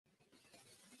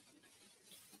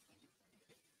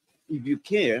If you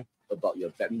care about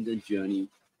your badminton journey,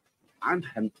 I'm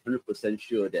 100%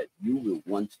 sure that you will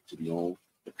want to know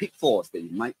the pitfalls that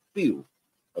you might feel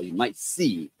or you might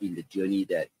see in the journey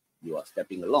that you are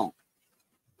stepping along.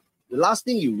 The last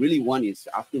thing you really want is,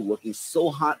 after working so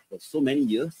hard for so many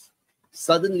years,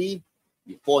 suddenly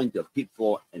you fall into a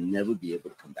pitfall and never be able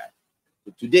to come back.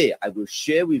 So today, I will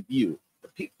share with you the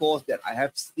pitfalls that I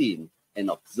have seen and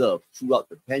observed throughout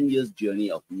the 10 years journey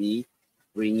of me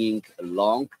bringing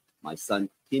along my son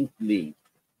Tim Ling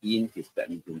in his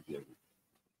badminton journey.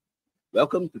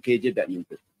 Welcome to KJ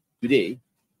Badminton. Today,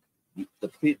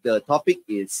 the topic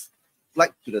is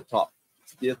Flight to the Top.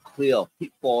 Steer clear of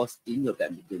pitfalls in your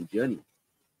badminton journey.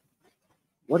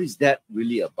 What is that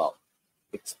really about?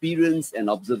 Experience and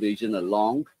observation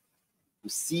along to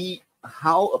see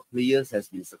how a player has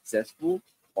been successful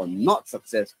or not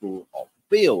successful or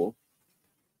fail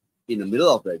in the middle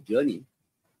of their journey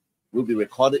will be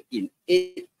recorded in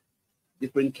 8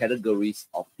 different categories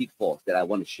of pitfalls that I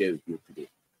want to share with you today.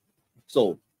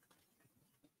 So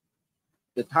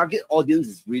the target audience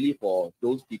is really for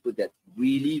those people that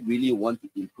really want to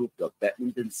improve their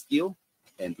badminton skill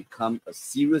and become a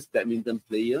serious badminton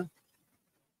player.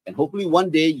 And hopefully one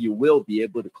day you will be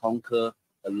able to conquer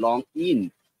along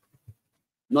in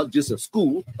not just a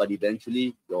school, but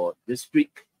eventually your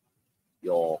district,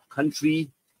 your country,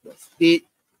 your state,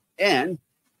 and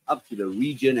up to the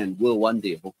region and world one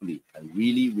day, hopefully. I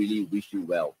really wish you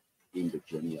well in the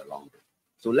journey along it.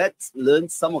 So let's learn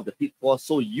some of the pitfalls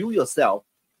so you yourself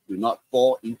do not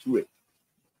fall into it.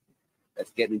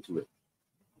 Let's get into it.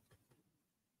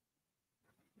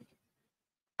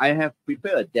 I have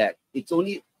prepared a deck. It's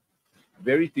only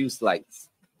very few slides,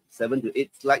 7 to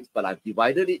 8 slides, but I've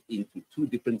divided it into 2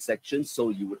 different sections. So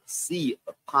you would see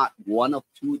a part 1 of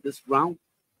 2 this round,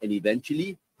 and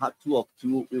eventually part 2 of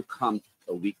 2 will come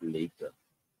a week later.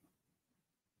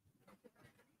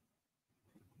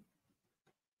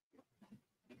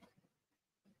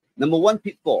 Number 1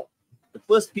 pitfall. The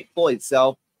first pitfall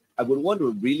itself, I would want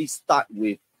to really start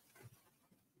with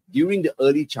during the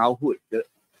early childhood.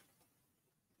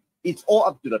 It's all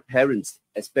up to the parents,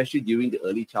 especially during the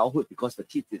early childhood, because the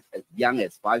kids is as young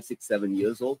as 5, 6, 7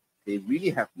 years old. They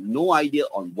really have no idea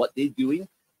on what they're doing.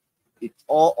 It's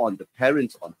all on the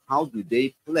parents on how do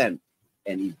they plan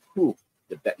and improve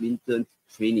the badminton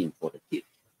training for the kids.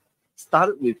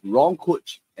 Started with wrong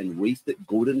coach and wasted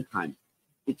golden time.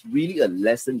 It's really a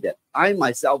lesson that I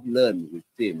myself learned with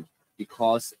Tim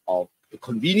because of the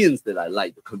convenience that I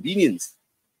like, the convenience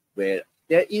where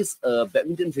there is a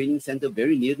badminton training center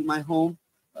very near to my home.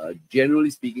 Generally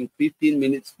speaking, 15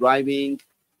 minutes driving.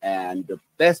 And the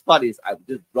best part is I would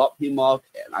just drop him off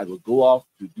and I will go off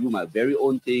to do my very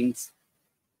own things.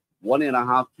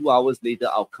 1.5, 2 hours later,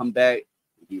 I'll come back.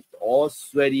 He's all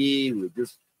sweaty. We'll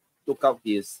just took out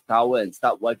his towel and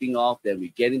start wiping off. Then we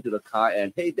get into the car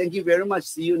and, hey, thank you very much.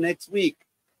 See you next week.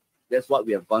 That's what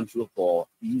we have gone through for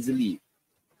easily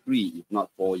 3, if not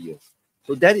 4 years.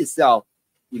 So that itself,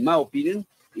 in my opinion,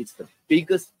 it's the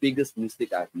biggest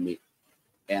mistake I've made.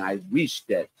 And I wish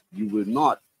that you will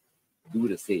not do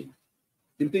the same.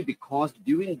 Simply because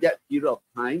during that period of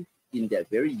time, in that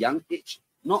very young age,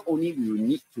 not only will you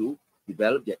need to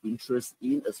develop their interest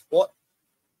in a sport,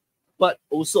 but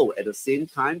also at the same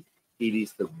time, it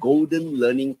is the golden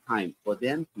learning time for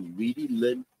them to really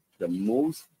learn the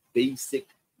most basic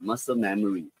muscle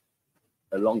memory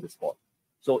along the sport.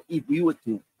 So if we were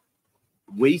to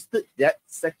waste that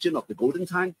section of the golden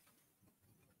time,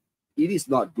 it is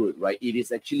not good, right? It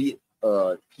is actually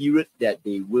a period that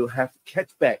they will have to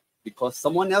catch back because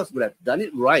someone else would have done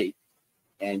it right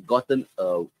and gotten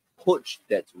a coach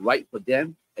that's right for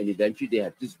them, and eventually they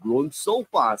have just grown so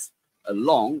fast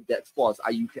along that sport.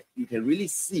 You can really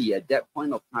see at that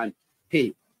point of time,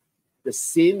 hey, the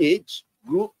same age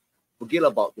group, forget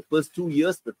about the first 2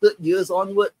 years, the 3rd years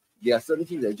onward, there are certain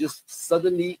things that just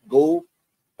suddenly go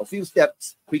a few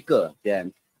steps quicker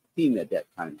than him at that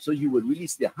time. So you would really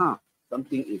say,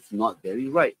 something is not very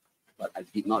right. But I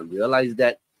did not realize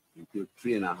that until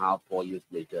 3.5, 4 years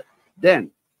later.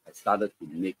 Then I started to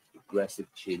make aggressive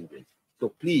changes. So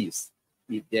please,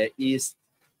 if there is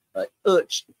an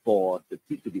urge for the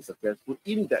kid to be successful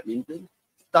in badminton,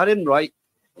 start them right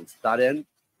and start them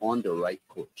on the right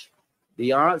coach.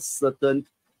 There are certain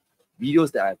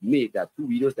videos that I've made. There are 2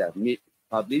 videos that I've made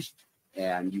published,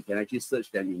 and you can actually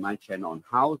search them in my channel on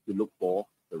how to look for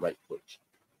the right coach.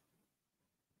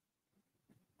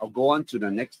 I'll go on to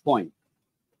the next point.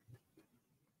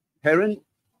 Parent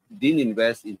didn't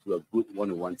invest into a good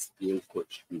one-on-one skill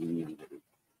coach during younger age.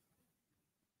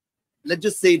 Let's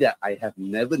just say that I have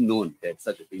never known there's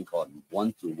such a thing called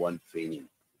one-to-one training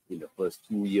in the first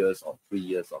 2 years or 3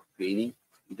 years of training.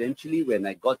 Eventually, when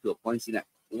I got to a point saying that,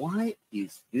 why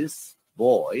is this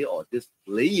boy or this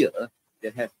player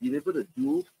that has been able to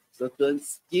do certain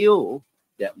skill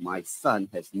that my son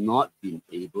has not been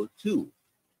able to?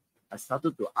 I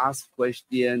started to ask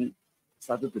questions,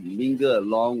 started to linger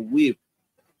along with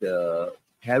the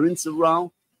parents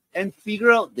around and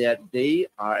figure out that they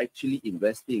are actually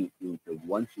investing into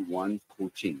one-to-one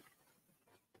coaching.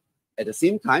 At the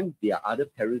same time, there are other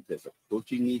parents that's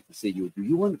approaching me to say, do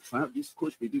you want to try out this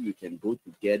coach? Maybe we can go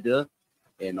together.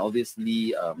 And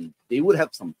obviously, they would have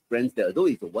some friends there, although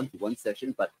it's a one-to-one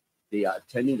session, but they are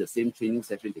attending the same training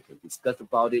session. They can discuss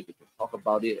about it, they can talk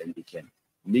about it, and they can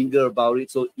linger about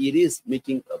it. So it is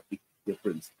making a big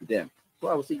difference to them. So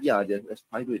I would say, yeah, let's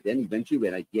try to do it. Then eventually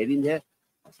when I get in there,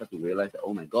 I start to realize that,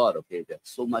 oh my God, okay, there's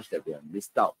so much that we have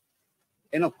missed out.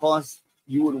 And of course,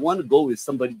 you would want to go with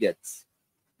somebody that's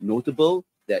notable,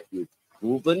 that is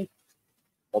proven,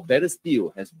 or better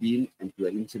still, has been into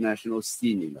an international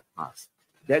scene in the past.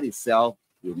 That itself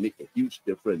will make a huge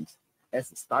difference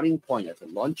as a starting point, as a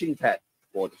launching pad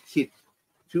for the kid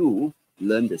to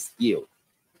learn the skill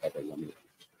at a young age.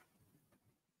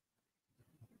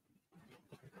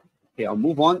 Okay, I'll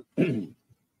move on to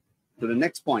the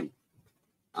next point.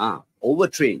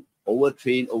 Overtrain.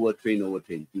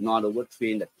 Do not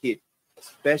overtrain the kid,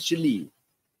 especially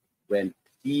when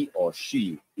he or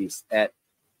she is at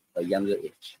a younger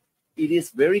age. It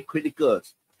is very critical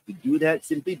to do that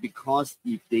simply because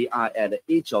if they are at the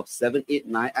age of 7, 8,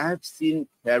 9, I have seen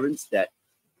parents that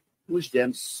push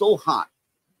them so hard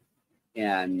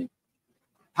and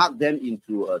pack them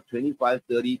into a 25,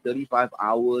 30, 35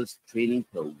 hours training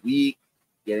per week,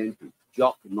 getting to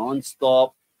jog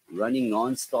non-stop, running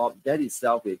non-stop. That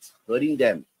itself is hurting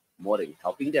them more than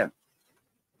helping them.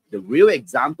 The real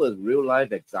examples, real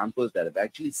life examples that I've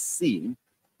actually seen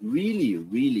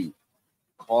really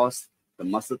cause the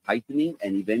muscle tightening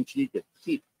and eventually the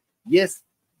kid, yes,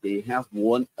 they have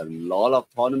won a lot of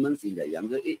tournaments in their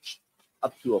younger age,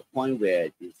 up to a point where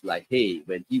it's like, hey,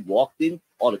 when he walked in,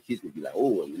 all the kids would be like,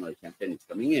 oh, the champion is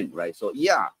coming in, right? So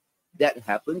yeah, that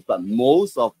happens, but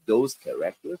most of those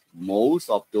characters, most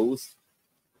of those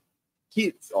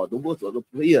kids or most of the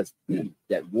players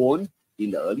that won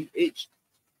in the early age,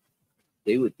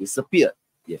 they would disappear.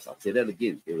 Yes, I'll say that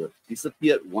again. They would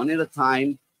disappear one at a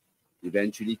time,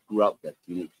 eventually throughout their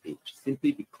teenage age,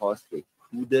 simply because they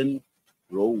couldn't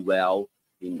grow well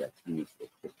in their teenage age.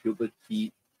 The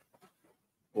puberty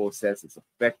process is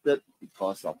affected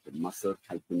because of the muscle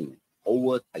tightening,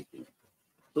 over tightening.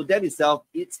 So that itself,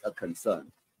 it's a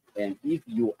concern. And if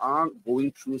you are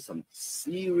going through some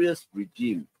serious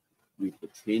regime with the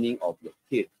training of your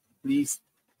kid, please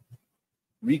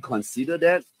reconsider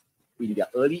that. In their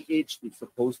early age, it's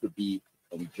supposed to be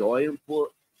enjoyable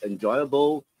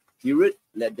period.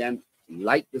 Let them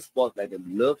like the sport, let them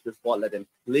love the sport, let them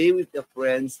play with their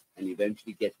friends, and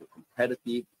eventually get to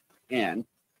competitive and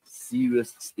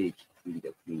serious stage in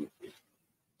their teenage age.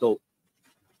 So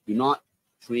do not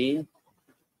overtrain.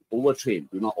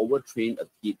 Do not overtrain a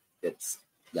kid that's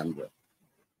younger.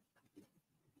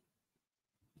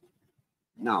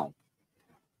 Now,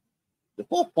 the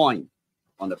fourth point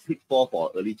on the pitfall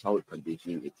for early childhood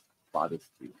conditioning is father's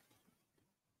guilt.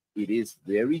 It is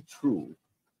very true.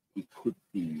 It could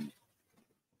be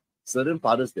certain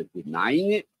fathers that are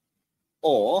denying it,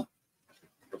 or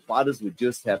the fathers would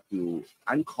just have to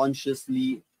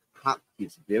unconsciously hack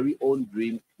his very own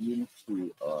dream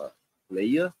into a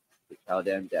player to tell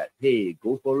them that, hey,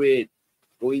 go for it,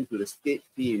 go into the state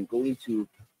team, go into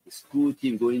the school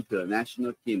team, go into the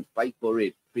national team, fight for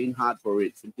it, train hard for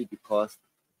it, simply because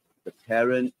the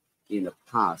parent in the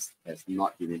past has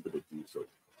not been able to do so.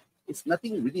 It's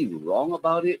nothing really wrong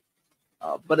about it,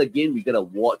 but again, we gotta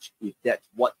watch if that's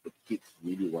what the kids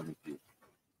really want to do.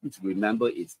 Let's remember,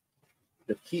 it's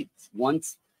the kids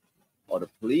once, or the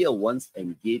player once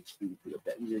engaged into the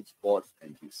badminton sports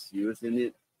and he's serious in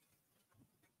it,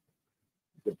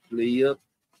 the player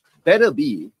better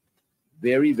be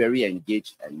very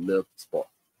engaged and love sport.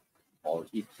 Or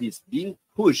if he's being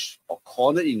pushed or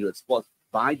cornered into the sport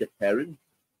by the parent,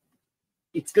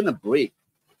 it's gonna break.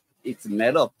 It's a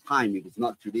matter of time. If it's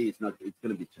not today, it's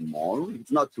gonna be tomorrow. If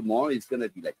it's not tomorrow, it's gonna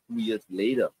be like 2 years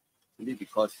later. Simply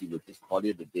because he would just call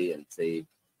it a day and say,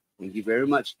 thank you very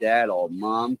much, Dad or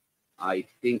Mom. I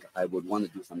think I would want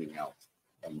to do something else.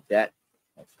 And that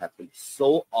has happened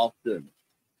so often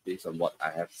based on what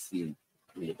I have seen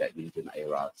in the badminton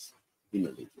eras in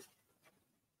the league.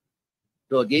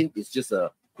 So again, it's just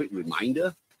a quick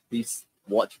reminder. Please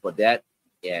watch for that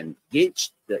and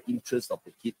gauge the interest of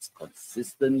the kids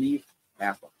consistently.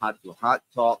 Have a heart-to-heart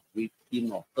talk with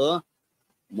him or her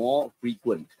more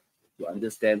frequent to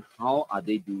understand how are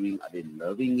they doing, are they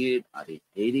loving it, are they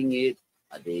hating it,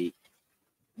 are they,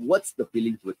 what's the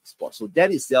feeling with the sport. So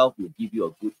that itself will give you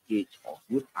a good gauge or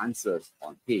good answers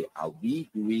on, hey, are we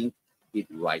doing it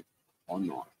right or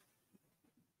not?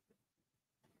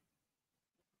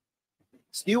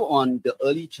 Still on the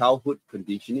early childhood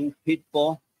conditioning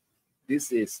pitfall,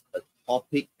 this is a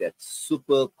topic that's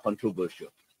super controversial.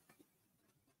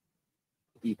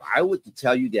 If I were to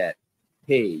tell you that,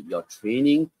 hey, your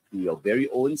training to your very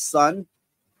own son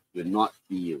will not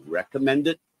be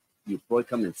recommended, you probably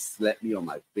come and slap me on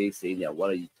my face saying that, what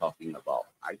are you talking about?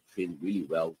 I train really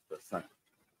well with the son.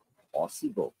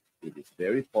 Possible. It is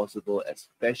very possible,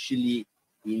 especially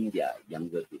in their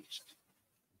younger age.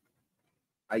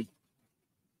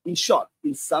 In short,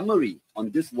 in summary, on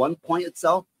this one point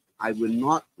itself, I will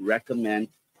not recommend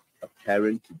a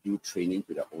parent to do training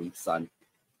to their own son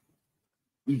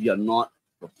if you're not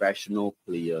a professional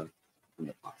player in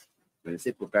the past. When I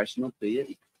say professional player,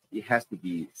 it has to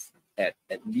be at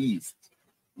least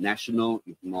national,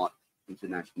 if not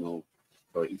international,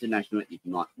 or international, if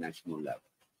not national level.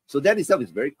 So that itself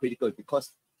is very critical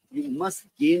because you must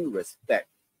gain respect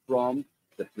from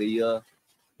the player,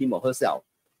 him or herself,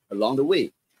 along the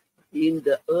way. In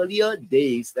the earlier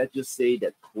days, let's just say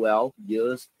that 12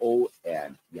 years old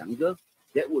and younger,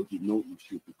 that would be no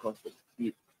issue because the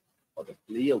kid or the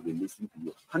player will listen to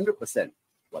you 100%.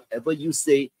 Whatever you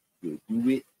say, you do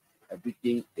it,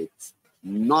 everything, it's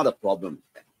not a problem.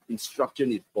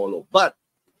 Instruction is followed. But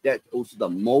that's also the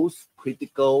most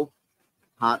critical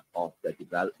part of the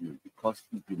development because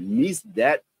if you miss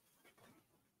that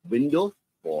window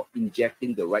for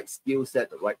injecting the right skill set,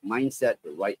 the right mindset,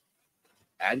 the right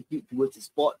attitude towards the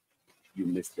sport, you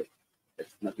missed it. There's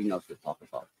nothing else to talk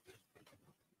about.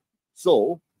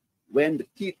 So when the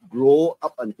kid grow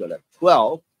up until like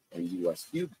 12 and you are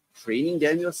still training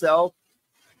them yourself,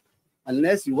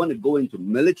 unless you want to go into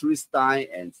military style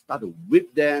and start to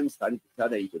whip them, starting to tell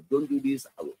them, if you don't do this,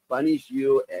 I will punish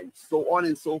you, and so on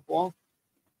and so forth,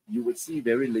 you would see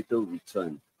very little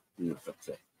return in your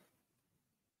success.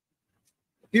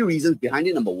 A few reasons behind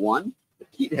it. Number one, the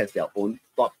kid has their own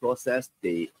thought process.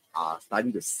 They are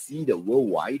starting to see the world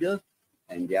wider,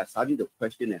 and they are starting to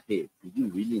question, hey, do you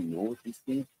really know this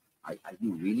thing? Are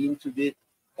you really into it?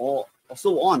 Or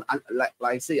so on. Like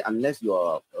I say, unless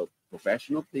you're a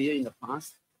professional player in the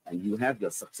past and you have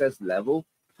your success level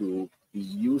to be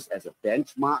used as a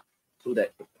benchmark so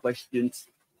that the questions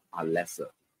are lesser.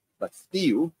 But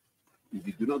still, if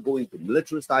you do not go into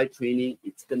military style training,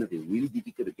 it's going to be really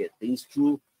difficult to get things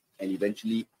through, and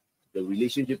eventually the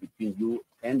relationship between you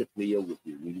and the player will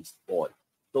be really spoiled.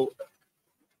 So,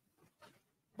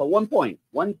 but one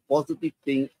positive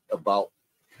thing about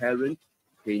parent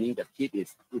training the kid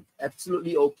is it's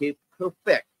absolutely okay,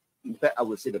 perfect. In fact, I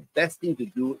would say the best thing to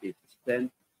do is to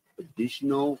spend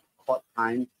additional court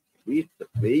time with the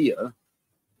player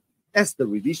as the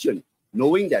revision,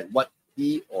 knowing that what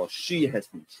he or she has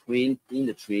been trained in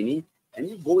the training, and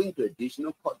you go into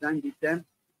additional court time with them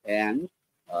and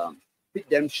pick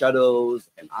them shadows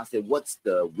and ask them what's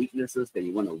the weaknesses that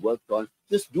you want to work on.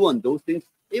 Just do on those things.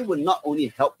 It will not only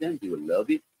help them, they will love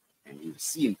it, and you will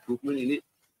see improvement in it.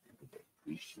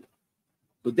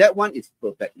 So that one is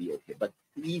perfectly okay. But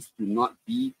please do not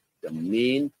be the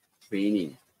main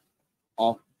training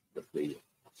of the player.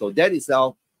 So that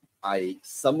itself, I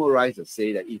summarize and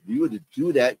say that if you were to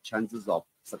do that, chances of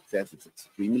success is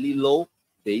extremely low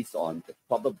based on the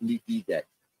probability that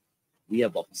we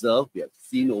have observed, we have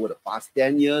seen over the past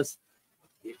 10 years.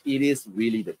 It is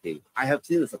really the case. I have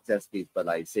seen a success case, but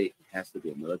I say it has to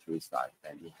be a military style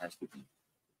and it has to be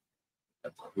a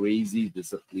crazy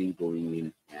discipline going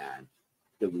in, and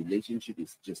the relationship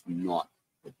is just not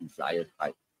the desired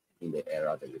type in the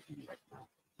era that we're in right now.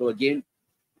 So again,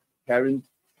 parents,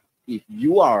 if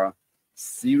you are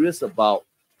serious about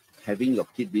having your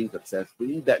kid being successful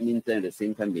in badminton, at the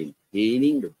same time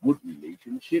maintaining the good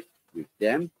relationship with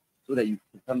them so that you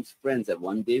become friends at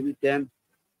one day with them,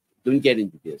 don't get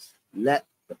into this. Let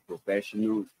the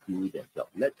professionals do their job.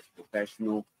 Let the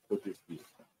professional coaches do their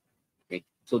job. Okay,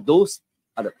 so those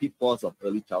are the pitfalls of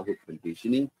early childhood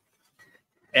conditioning.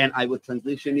 And I will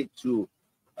transition it to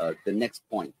the next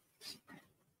point.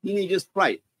 Teenagers'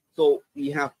 pride. So we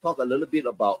have talked a little bit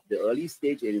about the early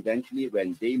stage, and eventually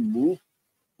when they move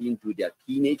into their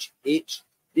teenage age,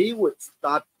 they would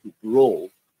start to grow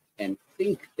and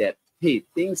think that, hey,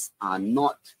 things are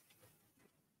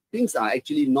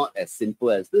actually not as simple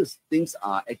as this. Things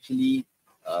are actually,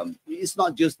 it's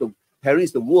not just the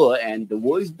parents, the world, and the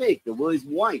world is big, the world is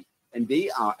wide, and they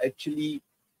are actually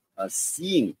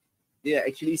seeing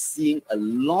a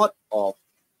lot of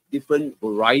different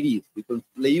varieties, different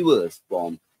flavors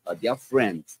from their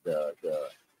friends, the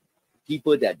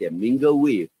people that they mingle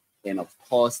with, and of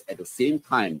course, at the same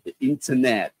time, the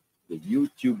internet, the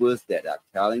YouTubers that are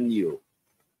telling you,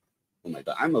 oh my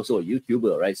God, I'm also a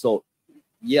YouTuber, right? So,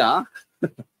 yeah,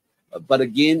 but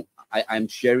again, I'm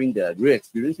sharing the real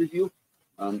experience with you.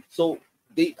 So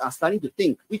they are starting to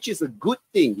think, which is a good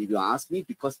thing, if you ask me,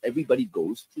 because everybody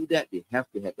goes through that. They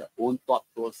have to have their own thought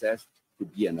process to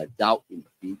be an adult in the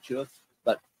future.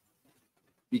 But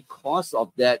because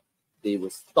of that, they will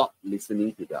stop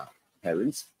listening to their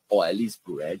parents, or at least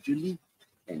gradually,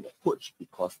 and the coach,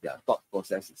 because their thought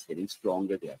process is getting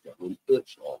stronger. They have their own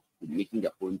urge of making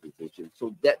their own decisions.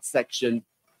 So that section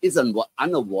isn't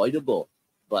unavoidable,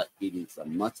 but it is a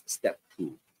must step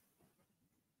two.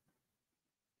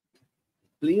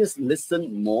 Please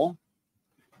listen more.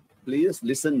 Please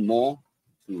listen more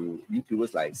to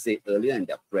YouTubers, like I said earlier, and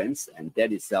their friends, and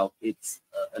that itself, it's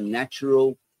a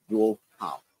natural growth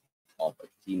path of a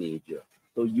teenager.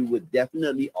 So you would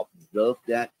definitely observe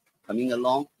that coming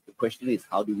along. The question is,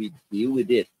 how do we deal with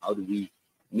it? How do we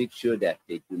make sure that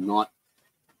they do not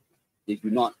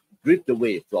drift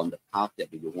away from the path that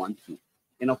they will want to?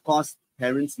 And of course,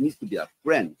 parents need to be our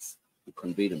friends to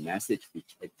convey the message,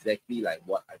 which exactly like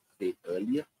what I said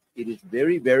earlier. It is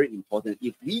very, very important.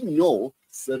 If we know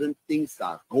certain things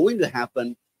are going to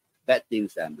happen, bad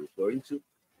things I'm referring to,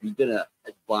 we're going to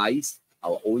advise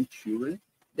our own children.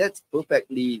 That's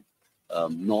perfectly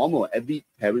normal. Every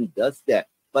parent does that.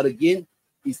 But again,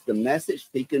 is the message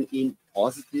taken in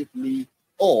positively,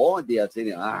 or they are saying,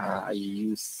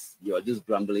 you are just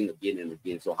grumbling again and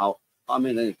again. So how am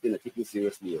I going to take you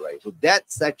seriously, right? So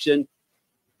that section,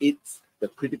 it's the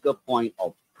critical point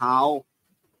of how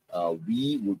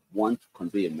we would want to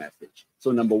convey a message.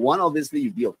 So number one, obviously,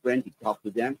 you be a friend, you talk to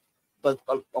them. But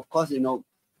of course,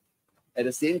 at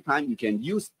the same time, you can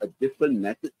use a different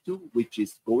method too, which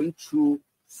is going through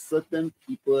certain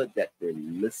people that they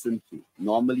listen to.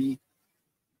 Normally,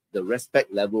 the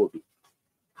respect level will be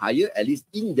higher, at least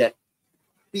in that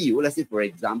field. Let's say, for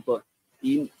example,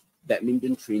 in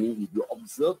badminton training, if you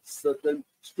observe certain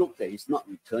stroke that he's not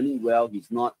returning well, he's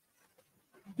not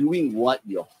doing what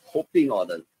you're hoping, or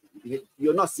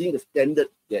you're not seeing the standard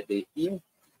that they're in,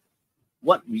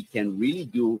 what we can really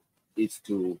do is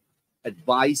to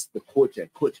advise the coach,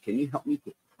 coach, can you help me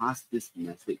to pass this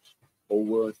message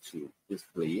over to this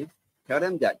player? Tell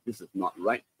them that this is not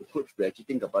right. The coach will actually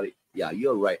think about it. Yeah,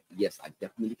 you're right. Yes, I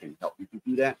definitely can help you to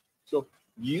do that. So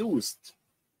use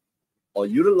or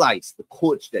utilize the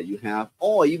coach that you have,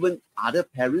 or even other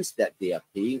parents that they are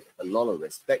paying a lot of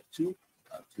respect to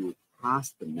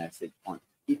pass the message on.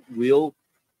 It will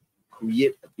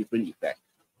create a different effect.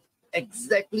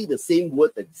 Exactly the same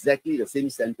word, exactly the same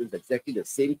sentence, exactly the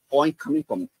same point coming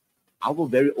from our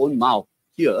very own mouth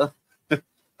here,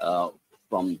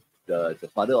 from the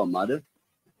father or mother,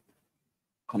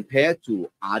 compared to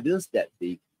others that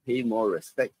they pay more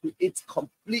respect to, it's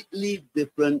completely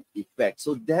different effect.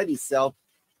 So that itself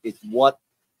is what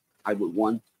I would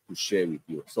want to share with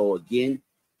you. So again,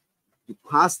 to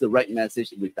pass the right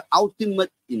message with the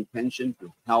ultimate intention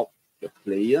to help the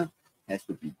player has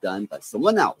to be done by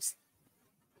someone else.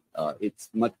 It's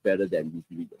much better than you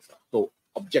do it yourself. So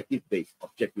objective-based.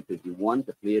 You want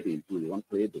the player to improve, you want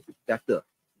the player to be better.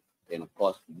 And of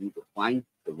course, you need to find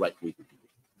the right way to do it.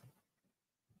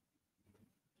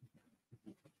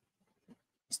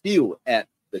 Still at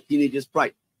the Teenagers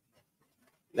Pride,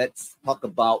 let's talk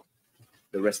about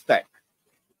the respect.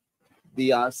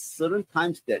 There are certain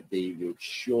times that they will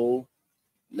show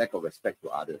lack of respect to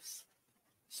others,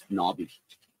 snobbish,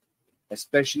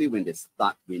 especially when they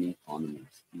start winning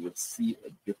tournaments. You will see a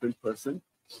different person.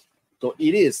 So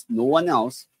it is no one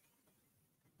else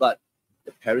but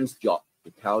the parents' job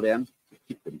to tell them to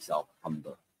keep themselves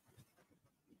humble.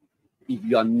 If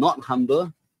you are not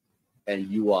humble and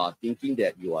you are thinking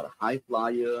that you are a high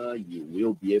flyer, you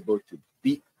will be able to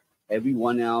beat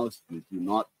everyone else, you do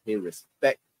not pay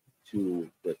respect to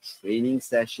the training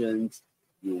sessions,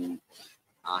 you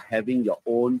are having your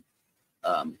own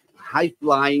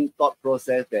high-flying thought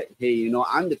process that, hey,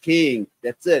 I'm the king,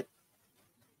 that's it.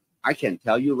 I can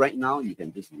tell you right now, you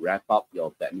can just wrap up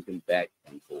your badminton bag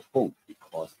and go home,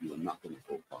 because you are not going to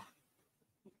go far.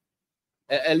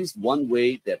 At least one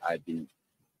way that I've been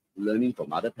learning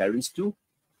from other parents too,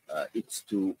 it's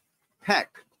to pack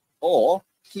or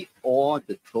keep all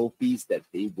the trophies that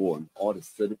they won, all the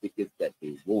certificates that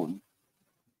they won,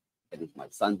 and if my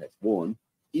son has won,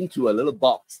 into a little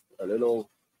box, a little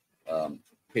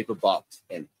paper box,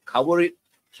 and cover it,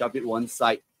 shove it one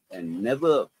side, and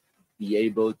never be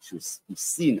able to be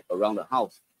seen around the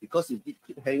house. Because if you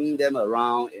keep hanging them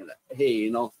around and hey,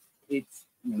 it's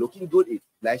looking good, it's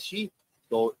flashy.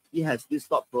 So he has this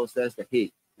thought process that,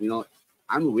 hey, you know,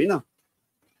 I'm a winner.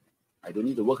 I don't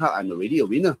need to work hard. I'm already a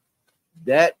winner.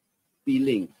 That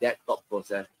feeling, that thought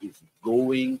process is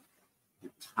going to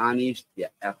tarnish their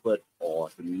effort or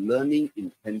the learning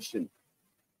intention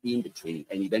in the training,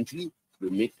 and eventually will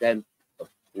make them a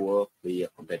poor player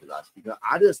compared to us. Because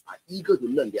others are eager to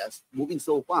learn, they are moving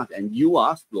so fast, and you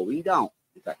are slowing down.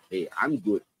 It's like, hey, I'm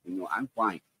good, you know, I'm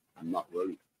fine, I'm not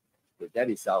worried. So that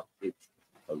itself, it's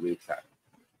a real trap.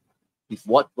 It's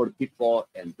what for the pitfall,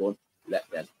 and don't let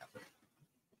that happen.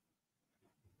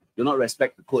 Do not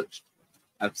respect the coach.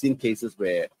 I've seen cases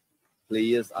where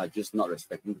players are just not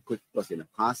respecting the coach because in the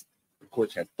past, the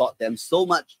coach has taught them so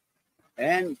much,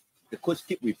 and the coach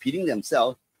keep repeating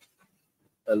themselves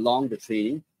along the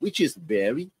training, which is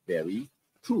very, very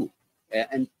true.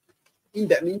 And in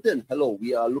badminton, hello,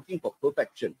 we are looking for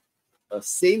perfection. A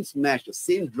same smash, a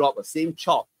same drop, a same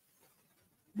chop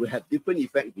will have different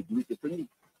effect if we do it differently.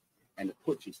 And the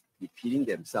coach is repeating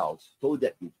themselves so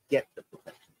that we get the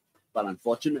perfection. But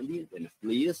unfortunately, when the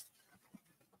players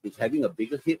is having a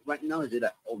bigger hit right now, they're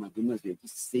like, oh my goodness, they're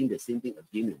just saying the same thing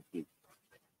again and again.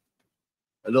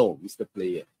 Hello, Mr.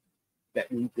 Player.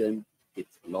 Badminton,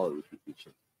 it's a lot of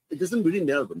repetition. It doesn't really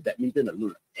matter from badminton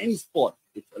alone. Any sport,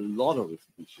 it's a lot of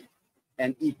repetition.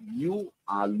 And if you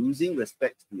are losing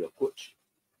respect to your coach,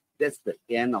 that's the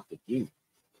end of the game.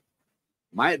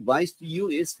 My advice to you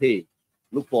is, hey,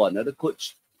 look for another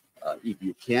coach. If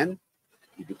you can,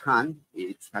 if you can't,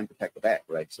 it's time to pack the bag,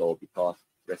 right? So because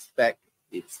respect,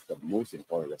 it's the most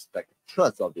important. Respect,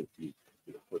 trust, obviously,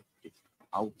 to the coach. It's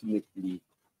ultimately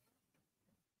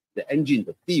the engine,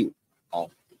 the fuel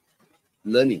of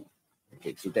learning.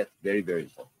 Okay, so that's very, very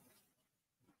important.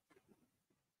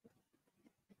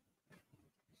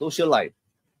 Social life.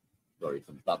 Sorry,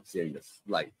 some bugs here in the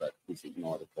slide, but please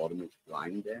ignore the bottom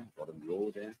line there, bottom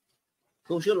row there.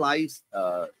 Social life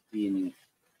in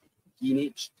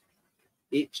teenage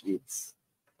age, it's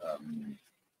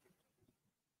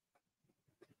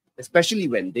especially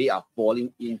when they are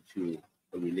falling into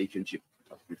a relationship,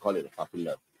 we call it a puppy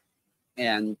love.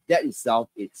 And that itself,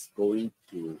 it's going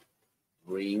to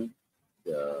bring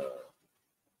the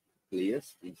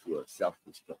players into a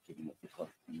self-destructive mode because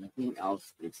nothing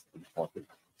else is important.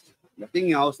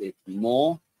 Nothing else is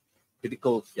more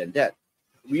critical than that.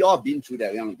 We all been through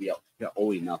that. We are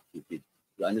old enough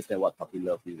to understand what puppy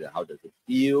love is and how does it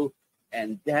feel.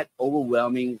 And that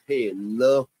overwhelming, hey,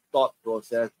 love thought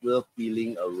process, love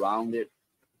feeling around it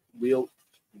will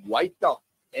wipe out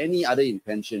any other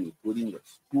intention, including your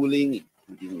schooling,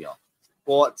 including your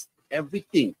sports,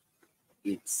 everything.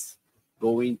 It's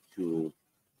going to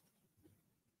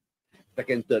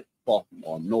second, third, fourth,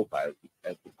 or no priority.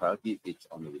 As the priority, it's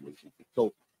on the relationship.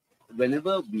 So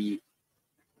whenever we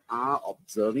are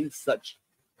observing such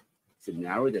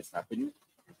scenario that's happening,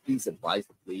 please advise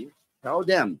the players, tell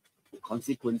them the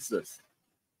consequences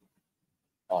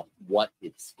of what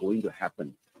is going to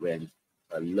happen when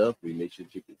a love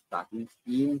relationship is starting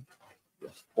in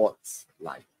your sports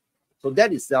life. So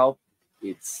that itself,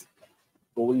 it's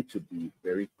going to be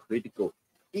very critical.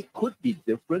 It could be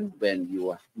different when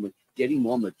you are getting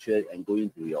more mature and going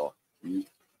to your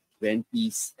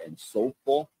 20s and so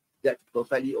forth. That's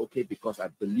perfectly okay because I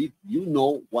believe you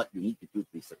know what you need to do to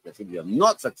be successful. If you're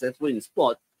not successful in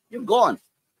sport, you're gone.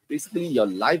 Basically, your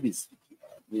life is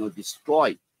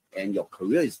destroyed and your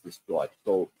career is destroyed.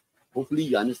 So hopefully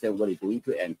you understand what you're going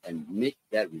through and make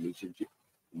that relationship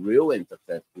real and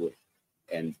successful,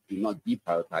 and do not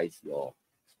deprioritize your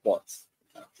sports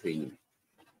training.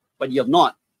 But you have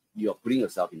not, you're putting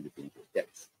yourself in the danger.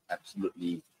 That's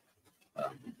absolutely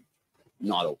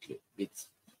not okay. It's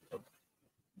a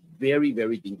very,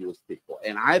 very dangerous pitfall.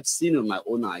 And I've seen with my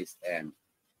own eyes, and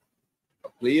a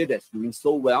player that's doing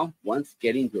so well, once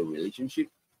getting into a relationship,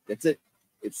 that's it.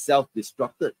 It's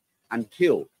self-destructed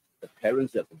until the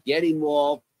parents have to get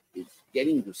involved. It's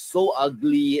getting so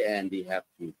ugly, and they have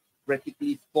to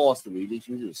practically force the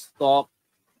relationship to stop.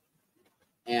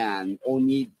 And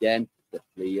only then the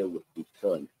player would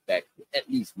return back to at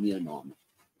least near normal.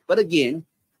 But again,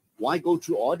 why go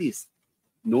through all this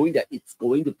knowing that it's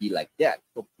going to be like that?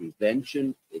 So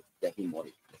prevention is definitely more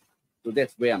important. So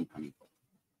that's where I'm coming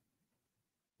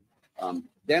from.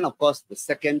 Then, of course, the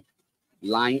second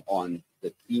line on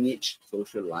the teenage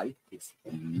social life is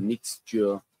a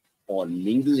mixture or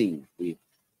mingling with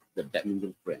the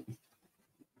badminton friends.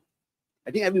 I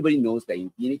think everybody knows that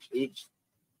in teenage age,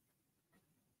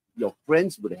 your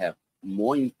friends would have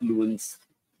more influence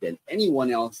than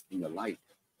anyone else in your life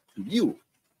to you.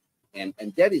 And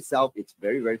that itself, it's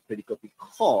very, very critical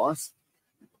because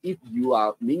if you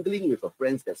are mingling with your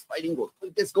friends that's fighting,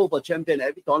 let's go for champion.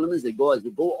 Every tournament they go, as they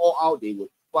go all out, they will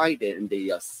fight and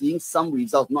they are seeing some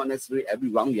results. Not necessarily every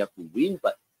round you have to win,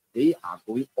 but they are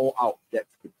going all out.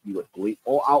 That's the keyword, going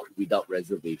all out without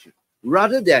reservation.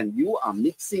 Rather than you are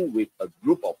mixing with a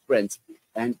group of friends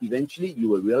and eventually you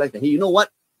will realize that, hey, you know what?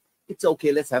 It's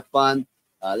okay. Let's have fun.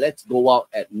 Let's go out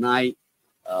at night.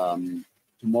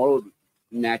 Tomorrow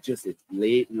matches, it's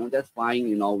late. That's fine.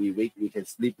 We can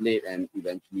sleep late and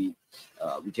eventually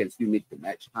we can still make the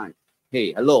match time.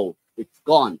 Hey, hello. It's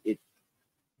gone. It's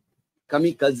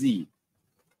kamikaze.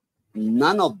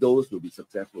 None of those will be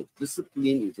successful.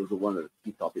 Discipline is also one of the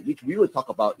key topics, which we will talk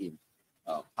about in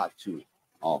part 2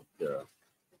 of the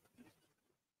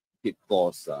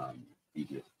Pitfalls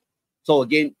video. So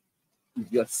again,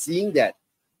 if you're seeing that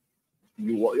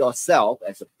you yourself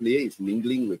as a player is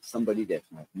mingling with somebody that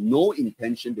has no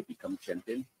intention to become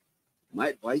champion, my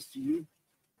advice to you,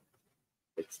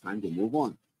 it's time to move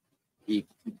on. If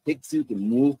it takes you to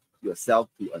move yourself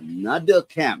to another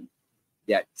camp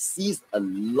that sees a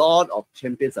lot of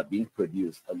champions are being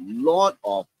produced, a lot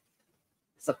of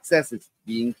success is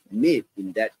being made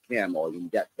in that camp or in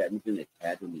that badminton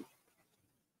academy,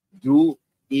 do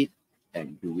it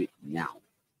and do it now.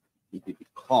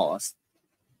 Because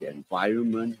the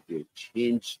environment will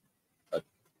change a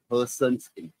person's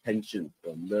intention,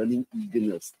 the learning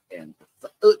eagerness, and the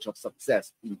urge of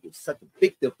success into such a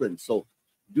big difference. So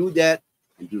do that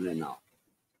and do that now.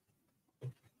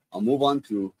 I'll move on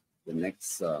to the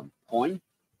next point.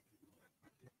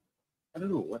 I don't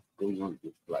know what's going on with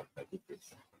this slide. I think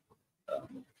it's,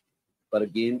 but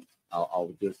again,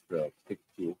 I'll just pick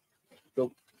through.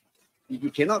 So if you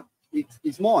cannot,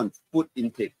 it's more on food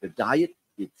intake. The diet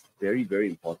is very, very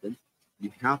important.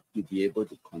 You have to be able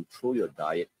to control your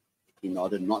diet in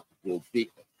order not to go big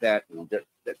or fat.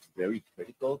 That's very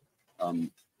critical.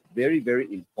 Very,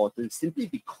 very important. Simply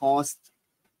because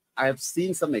I have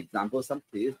seen some examples. Some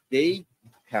players, they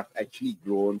have actually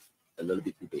grown a little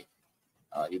bit too big.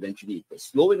 Eventually, they're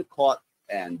slow in the court,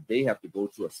 and they have to go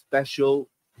through a special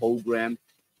program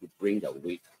to bring their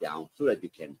weight down so that they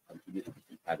can continue to be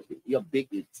competitive. You're big,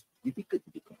 it's difficult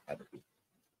to be competitive.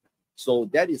 So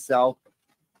that itself,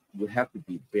 you have to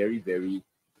be very, very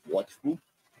watchful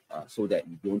so that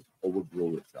you don't overgrow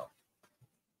yourself.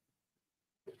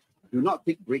 Do not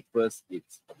take breakfast,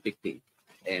 it's a big thing.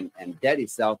 And that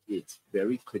itself is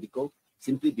very critical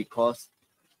simply because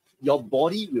your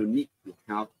body will need to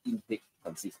have intake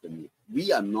consistently.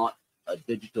 We are not a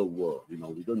digital world. We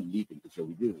don't live in digital.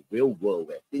 We live in a real world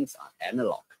where things are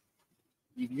analog.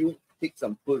 If you take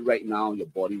some food right now, your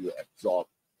body will absorb,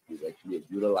 you actually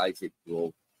utilize it,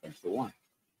 grow, and so on.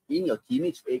 In your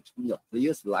teenage age, in your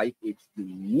player's life age, you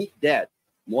need that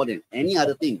more than any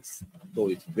other things. So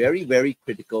it's very, very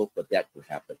critical for that to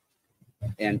happen.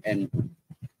 And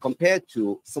compared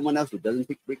to someone else who doesn't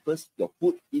take breakfast, your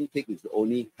food intake is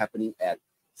only happening at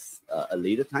a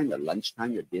later time, at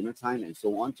lunchtime, your dinner time, and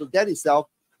so on. So that itself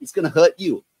is going to hurt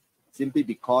you simply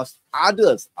because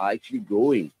others are actually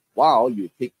growing while you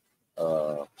take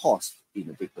pause in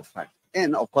the breakfast time.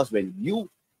 And of course, when you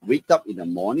wake up in the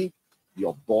morning,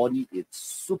 your body is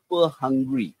super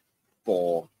hungry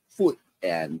for food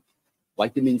and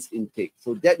vitamins intake.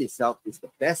 So that itself is the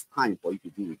best time for you to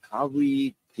do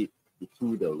recovery, to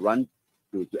do the run,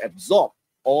 to absorb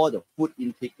all the food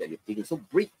intake that you're taking. So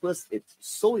breakfast, it's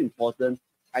so important.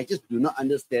 I just do not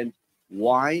understand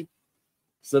why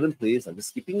certain players are just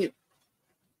skipping it.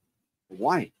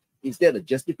 Why? Is there a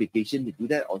justification to do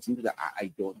that, or simply that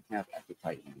I don't have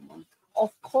appetite anymore?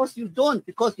 Of course you don't,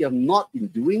 because you have not been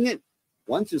doing it.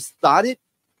 Once you start it,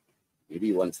 maybe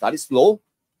you want to start it slow,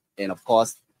 and of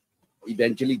course,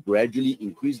 eventually gradually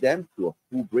increase them to a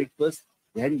full breakfast,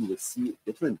 then you will see it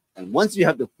different. And once you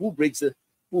have the full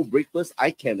breakfast,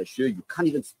 I can assure you can't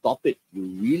even stop it. You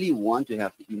really want to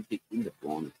have the intake in the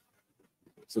morning.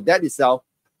 So that itself,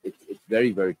 it's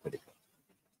very, very critical.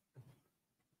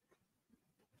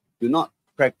 Do not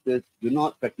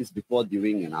practice before,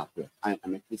 during, and after. I'm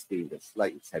actually saying the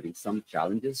slide is having some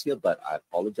challenges here, but I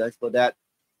apologize for that.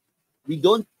 We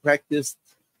don't practice,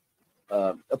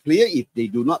 a player, if they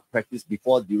do not practice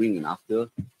before, during, and after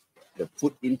the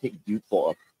food intake due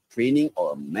for a training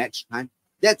or a match time,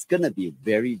 that's going to be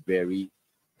very, very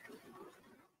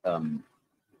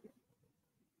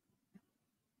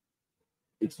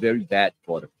it's very bad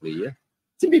for the player.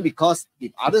 Simply because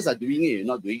if others are doing it, you're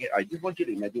not doing it. I just want you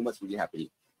to imagine what's really happening.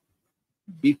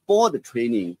 Before the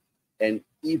training, and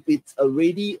if it's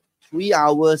already 3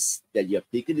 hours that you have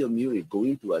taken your meal, you're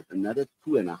going to another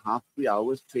 2.5, 3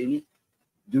 hours training,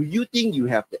 do you think you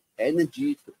have the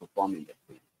energy to perform in that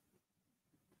training?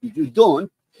 If you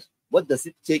don't, what does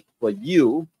it take for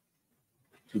you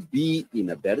to be in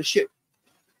a better shape?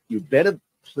 You better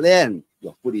plan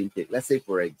your food intake. Let's say,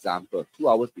 for example, 2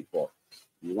 hours before,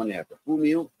 you want to have the full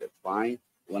meal, that's fine.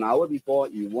 1 hour before,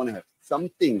 you want to have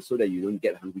something so that you don't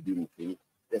get hungry during the training.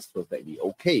 That's perfectly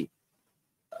okay.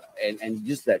 And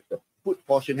just that the food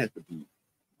portion has to be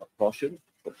a proportion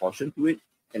to it.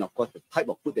 And of course, the type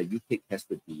of food that you take has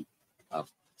to be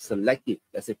selective.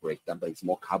 Let's say, for example, it's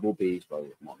more carbo-based or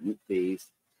more meat-based.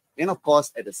 And of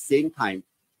course, at the same time,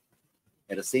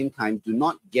 do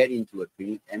not get into a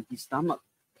training empty stomach.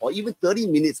 Or even 30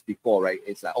 minutes before, right?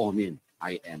 It's like, oh man,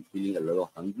 I am feeling a little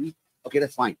hungry. Okay,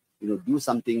 that's fine. Do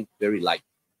something very light.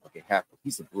 Okay, have a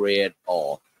piece of bread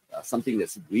or something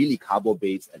that's really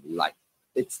carbo-based and light.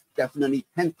 It's definitely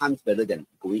 10 times better than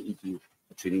going into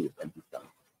a training with empty stomach.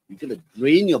 You're going to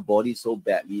drain your body so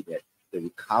badly that the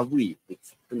recovery,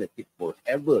 it's going to take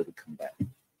forever to come back.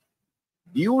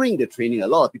 During the training, a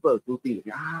lot of people do think,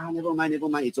 never mind,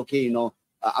 it's okay.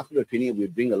 After the training, we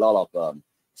bring a lot of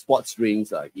sports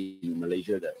drinks in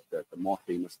Malaysia, the more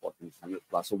famous sports drinks, 100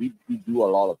 plus. So we do a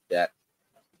lot of that.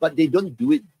 But they don't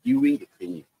do it during the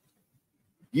training.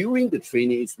 During the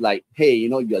training, it's like, hey,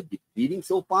 you're depleting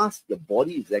so fast, your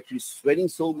body is actually sweating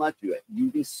so much, you're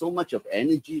using so much of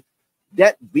energy.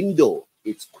 That window,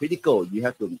 it's critical. You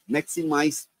have to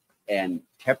maximize and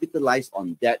capitalize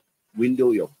on that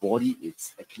window. Your body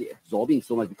is actually absorbing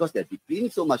so much because they're depleting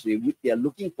so much. They are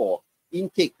looking for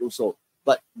intake also.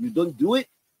 But you don't do it,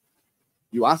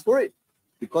 you ask for it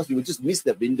because you will just miss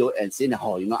the window and say,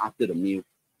 after the meal,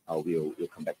 we'll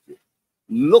come back to it.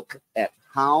 Look at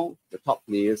how the top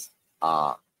players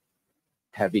are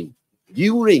having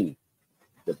during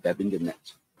the badminton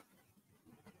match.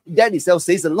 That itself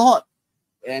says a lot.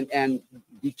 And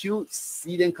did you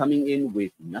see them coming in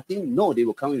with nothing? No, they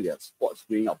will come in with their sports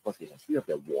drink. Of course, they still have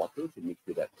their water to make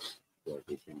sure that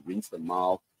they can rinse the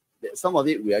mouth. Some of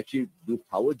it we actually do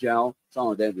power gel. Some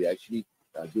of them we actually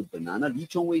do banana. Lee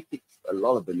Chong Wei takes a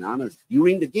lot of bananas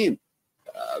during the game.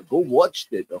 Go watch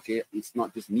it, okay? It's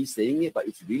not just me saying it, but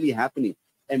it's really happening.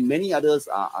 And many others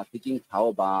are taking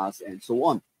power bars and so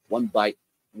on. One bite.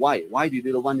 Why? Why do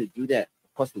you want to do that?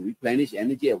 Of course, to replenish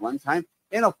energy at one time.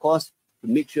 And of course, to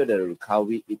make sure that the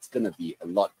recovery, it's going to be a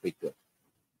lot quicker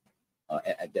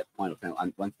at that point of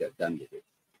time once they're done with it.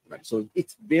 Right? So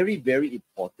it's very, very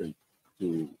important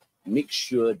to make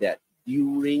sure that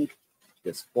during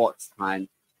the sports time,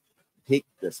 take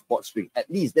the sports drink. At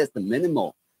least that's the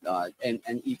minimal. And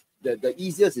if the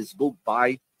easiest is go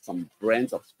buy some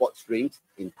brands of sports drinks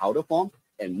in powder form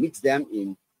and mix them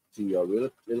into your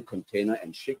little container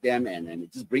and shake them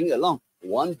and just bring it along.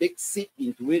 One big sip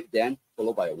into it, then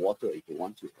followed by water if you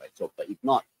want to, right? So, but if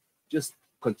not, just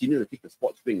continue to take the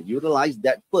sports drink. Utilize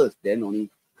that first, then only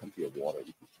come to your water if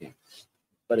you can.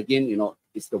 But again,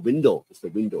 it's the window. It's the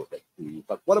window that you.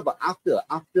 But what about after?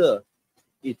 After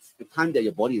it's the time that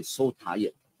your body is so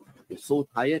tired. You're so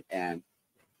tired and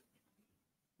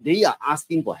they are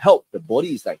asking for help. The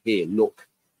body is like, hey, look,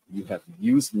 you have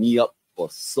used me up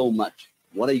for so much.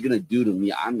 What are you going to do to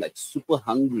me? I'm like super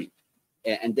hungry.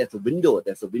 And there's a window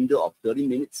of 30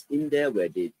 minutes in there where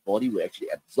the body will actually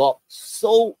absorb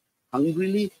so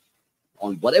hungrily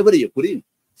on whatever that you put in.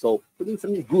 So put in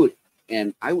something good.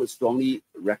 And I would strongly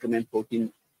recommend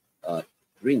protein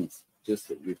drinks, just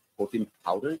with protein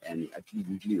powder. And actually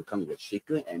usually you come with a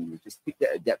shaker and you just pick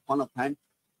that at that point of time.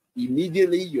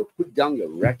 Immediately you put down your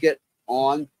racket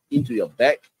on into your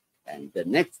bag. And the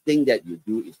next thing that you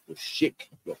do is to shake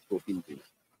your protein drink,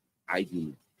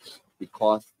 ideally,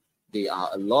 because there are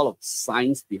a lot of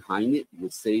science behind it.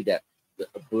 Would say that the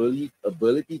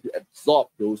ability to absorb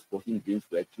those protein drinks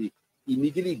will actually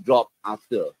immediately drop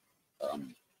after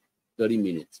 30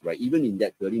 minutes, right? Even in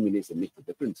that 30 minutes, it makes a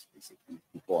difference, basically,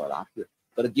 before or after.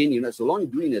 But again, so long as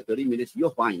you're doing the 30 minutes,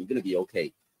 you're fine. You're going to be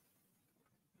okay.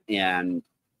 And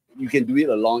you can do it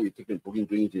along. You take the protein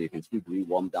drinks, and you can still do it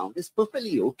warm down. It's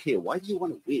perfectly okay. Why do you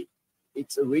want to wait?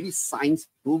 It's already science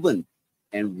proven.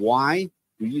 And why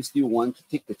do you still want to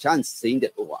take the chance saying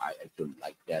that, I don't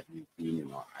like that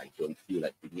routine, I don't feel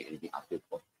like doing anything after it?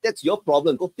 That's your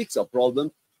problem. Go fix your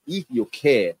problem if you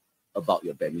care about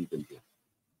your badminton game.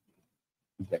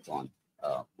 That's on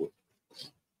food.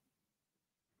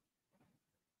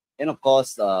 And of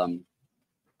course,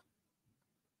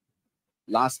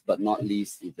 last but not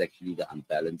least is actually the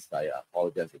unbalanced diet. I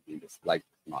apologize again, the slide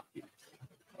is not here.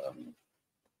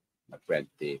 My friend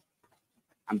Dave.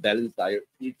 Unbalanced diet,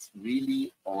 it's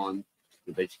really on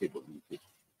the vegetable intake.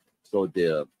 So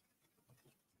the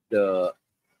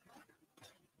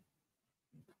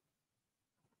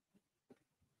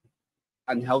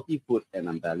unhealthy food and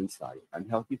unbalanced diet.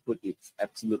 Unhealthy food, it's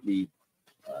absolutely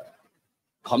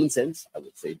common sense, I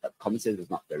would say, but common sense is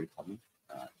not very common,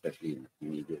 especially in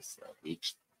teenagers'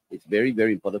 age. It's very,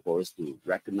 very important for us to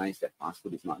recognize that fast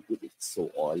food is not good. It's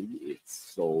so oily,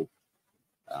 it's so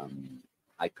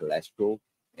high cholesterol,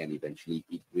 and eventually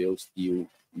it will still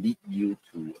lead you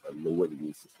to a lower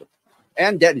immune system.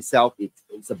 And that itself,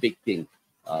 it's a big thing.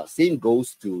 Same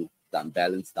goes to the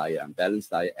unbalanced diet. Unbalanced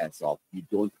diet as of you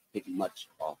don't take much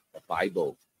of the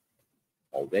fiber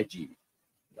or veggie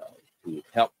to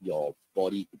help your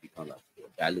body to become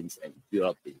balanced and build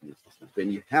up the immune system.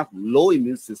 When you have low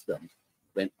immune system,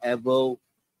 whenever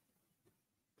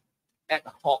ad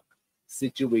hoc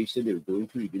situation you're going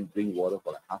through, you didn't drink water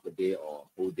for like half a day or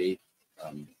a whole day,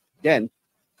 then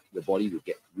the body will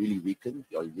get really weakened.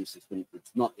 Your immune system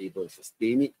is not able to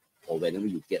sustain it, or whenever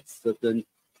you get certain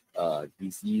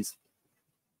disease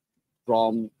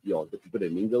from the people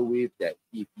that mingle with, that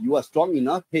if you are strong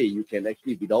enough, hey, you can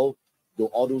actually without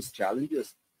all those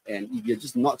challenges. And if you're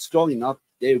just not strong enough,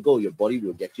 there you go, your body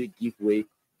will actually give way.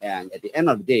 And at the end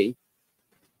of the day,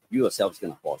 you yourself is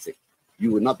going to fall sick.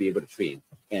 You will not be able to train.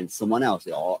 And someone else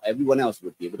or everyone else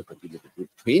will be able to continue to do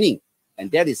training. And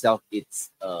that itself,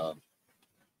 it's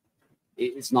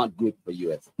not good for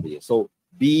you as a player. So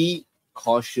be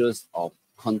cautious of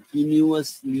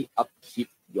continuously upkeep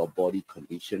your body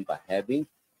condition by having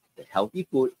the healthy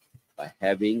food, by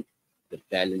having the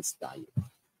balanced diet.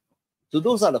 So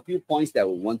those are the few points that I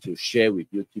want to share with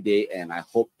you today, and I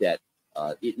hope that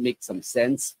it makes some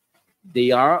sense.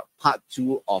 They are part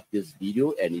 2 of this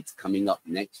video, and it's coming up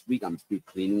next week. I'm still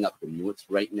cleaning up the notes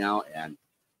right now, and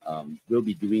we'll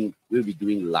be doing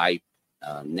live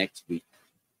next week.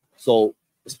 So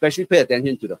especially pay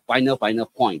attention to the final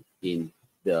point in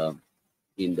the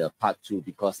part 2,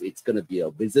 because it's going to be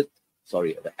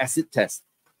the acid test.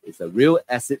 It's a real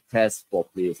acid test for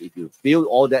players. If you fail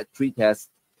all that 3 tests,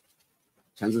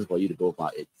 chances for you to go far,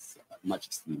 it's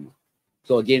much slimmer.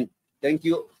 So again, thank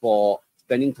you for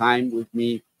spending time with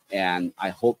me, and I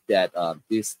hope that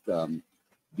this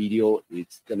video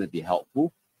is going to be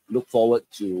helpful. Look forward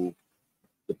to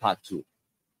the part 2.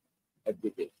 Have a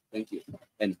good day. Thank you.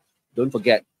 And don't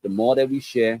forget, the more that we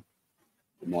share,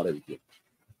 the more that we give.